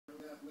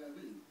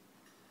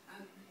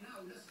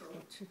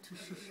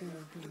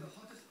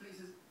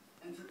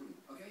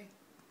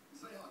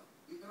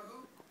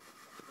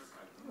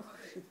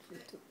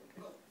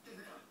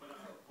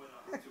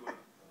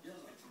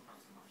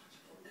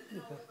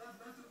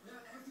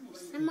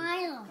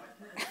Smile.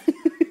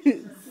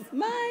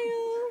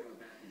 Smile.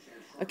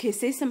 Okay,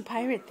 say some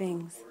pirate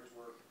things.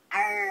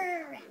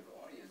 Arr.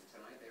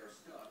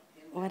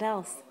 What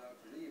else?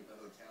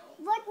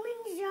 What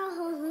means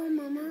yo-ho-ho,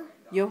 Mama?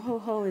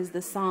 Yo-ho-ho is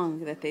the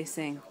song that they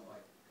sing.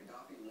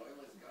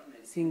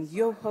 Sing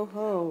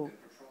yo-ho-ho.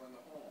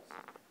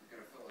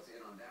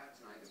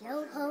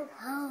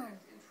 Yo-ho-ho.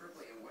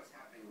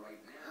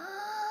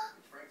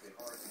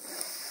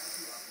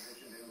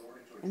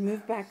 And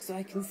move back so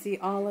I can see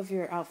all of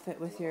your outfit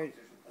with your...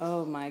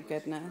 Oh my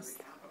goodness.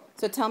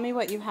 So tell me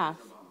what you have.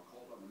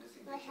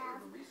 I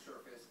have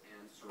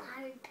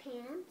pirate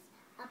pants,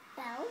 a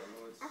belt,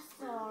 a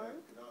sword,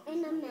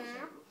 and a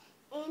map,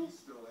 and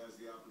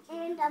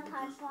a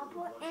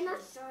pineapple, and a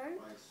shirt,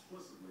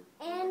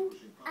 and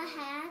a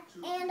hat,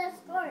 and a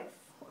scarf.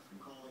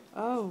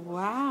 Oh,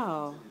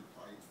 wow.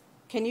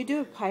 Can you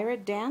do a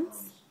pirate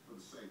dance?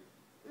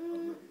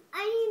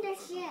 I need a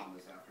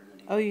ship.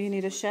 Oh, you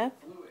need a ship?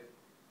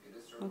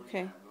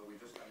 Okay.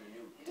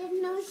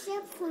 There's no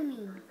ship for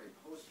me.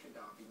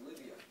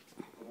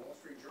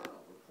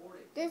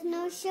 There's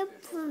no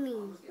ship for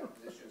me.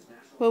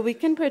 Well, we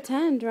can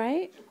pretend,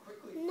 right?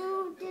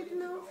 No, there's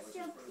no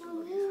ship for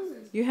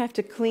me. You have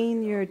to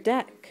clean your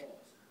deck.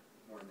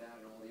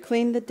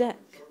 Clean the deck.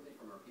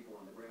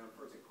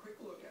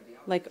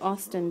 Like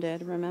Austin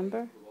did,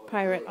 remember?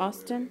 Pirate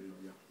Austin?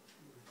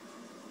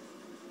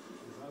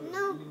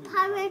 No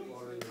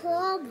pirate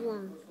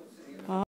problem.